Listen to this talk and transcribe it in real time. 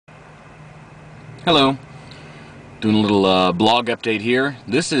Hello, doing a little blog update here.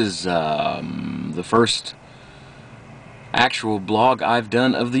 This is the first actual blog I've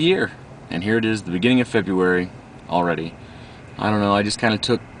done of the year, and here it is, the beginning of February already. I don't know, I just kind of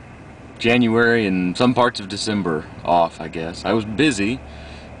took January and some parts of December off, I guess. I was busy.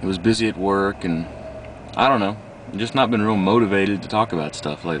 I was busy at work, and I don't know, I've just not been real motivated to talk about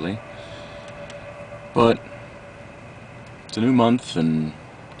stuff lately. But it's a new month, and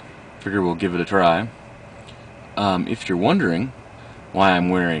figure we'll give it a try. If you're wondering why I'm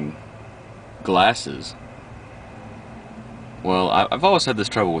wearing glasses, well, I've always had this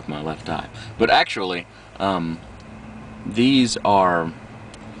trouble with my left eye. But actually, these are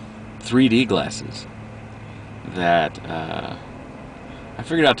 3D glasses that I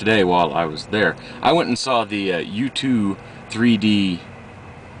figured out today while I was there. I went and saw the U2 3D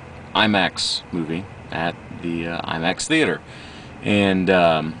IMAX movie at the IMAX theater.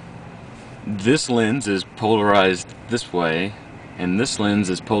 And this lens is polarized this way, and this lens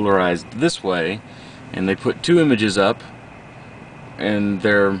is polarized this way, and they put two images up, and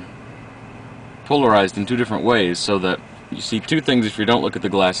they're polarized in two different ways, so that you see two things if you don't look at the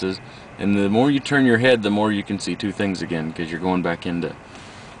glasses, and the more you turn your head, the more you can see two things again, because you're going back into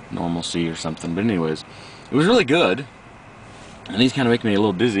normalcy or something. But anyways, it was really good, and these kind of make me a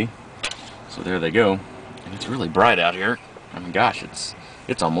little dizzy, so there they go. And it's really bright out here. I mean, gosh, it's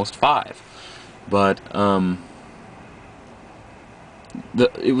almost 5. But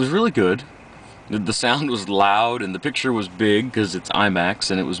it was really good. The sound was loud, and the picture was big because it's IMAX,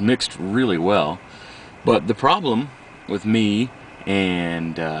 and it was mixed really well. But the problem with me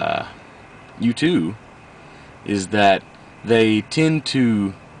and U2 is that they tend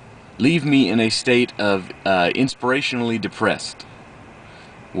to leave me in a state of inspirationally depressed,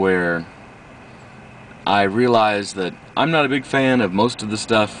 where I realize that I'm not a big fan of most of the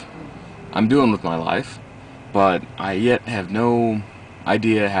stuff I'm doing with my life, but I yet have no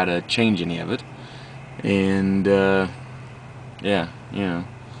idea how to change any of it. And yeah, you know,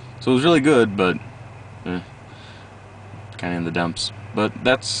 so it was really good, but kind of in the dumps. But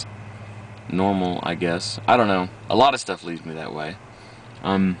that's normal, I guess. I don't know, a lot of stuff leaves me that way.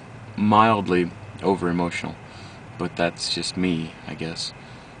 I'm mildly over emotional, but that's just me, I guess.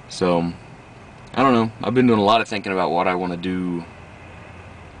 So I don't know, I've been doing a lot of thinking about what I want to do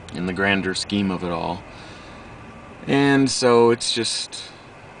in the grander scheme of it all, and so it's just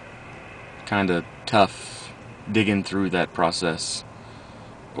kind of tough digging through that process,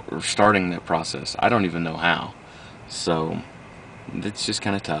 or starting that process. I don't even know how, so it's just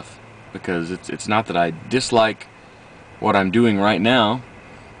kind of tough, because it's not that I dislike what I'm doing right now.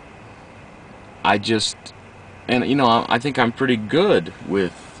 I just, and you know, I think I'm pretty good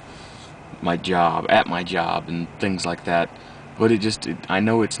with my job, at my job, and things like that. But I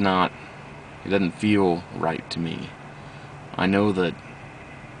know it doesn't feel right to me. I know that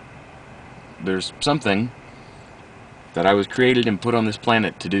there's something that I was created and put on this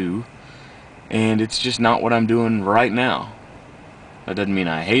planet to do, and it's just not what I'm doing right now. That doesn't mean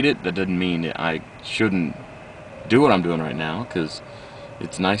I hate it. That doesn't mean I shouldn't do what I'm doing right now, because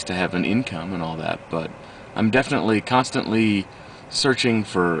it's nice to have an income and all that, but I'm definitely constantly searching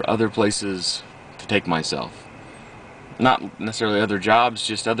for other places to take myself. Not necessarily other jobs,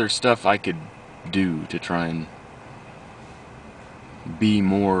 just other stuff I could do to try and be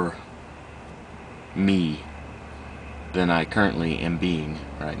more me than I currently am being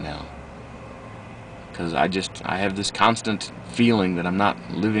right now. Because I have this constant feeling that I'm not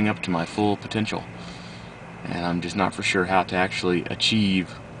living up to my full potential. And I'm just not for sure how to actually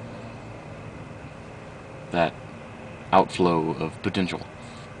achieve that outflow of potential.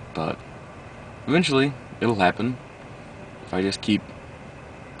 But eventually, it'll happen. If I just keep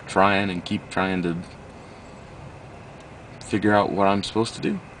trying and keep trying to figure out what I'm supposed to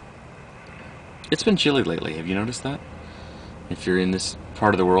do. It's been chilly lately, have you noticed that? If you're in this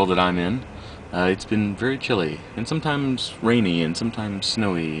part of the world that I'm in, it's been very chilly, and sometimes rainy, and sometimes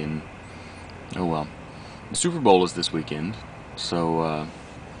snowy, and oh well. The Super Bowl is this weekend, so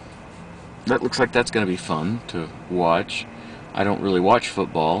that looks like that's going to be fun to watch. I don't really watch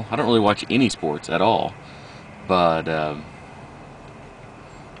football. I don't really watch any sports at all, but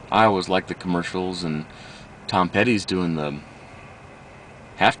I always like the commercials, and Tom Petty's doing the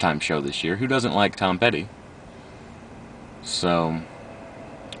halftime show this year. Who doesn't like Tom Petty? So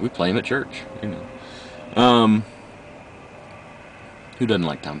we play him at church, you know. Who doesn't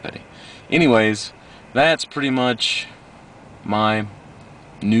like Tom Petty? Anyways, that's pretty much my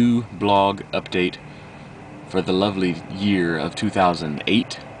new blog update for the lovely year of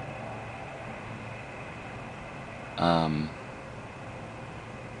 2008.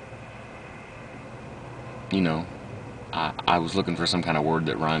 you know, I was looking for some kind of word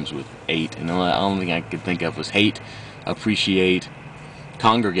that rhymes with eight, and the only thing I could think of was hate, appreciate,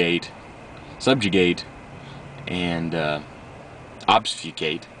 congregate, subjugate, and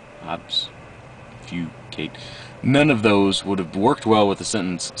obfuscate. Obfuscate. None of those would have worked well with the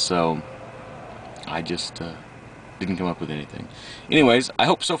sentence, so I just didn't come up with anything. Anyways, I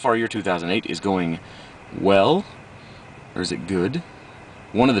hope so far your 2008 is going well, or is it good?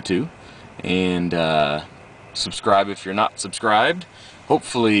 One of the two. And subscribe if you're not subscribed.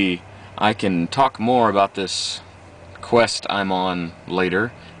 Hopefully I can talk more about this quest I'm on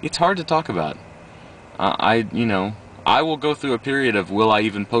later. It's hard to talk about. I will go through a period of will I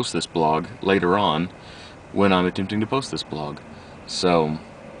even post this blog later on when I'm attempting to post this blog. So,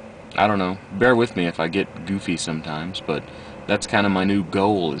 I don't know. Bear with me if I get goofy sometimes, but that's kind of my new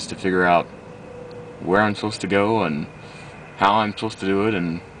goal, is to figure out where I'm supposed to go and how I'm supposed to do it,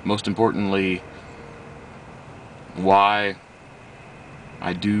 and most importantly, why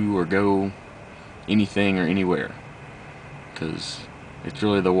I do or go anything or anywhere, because it's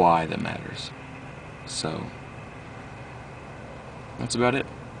really the why that matters. So that's about it.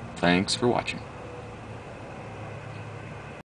 Thanks for watching.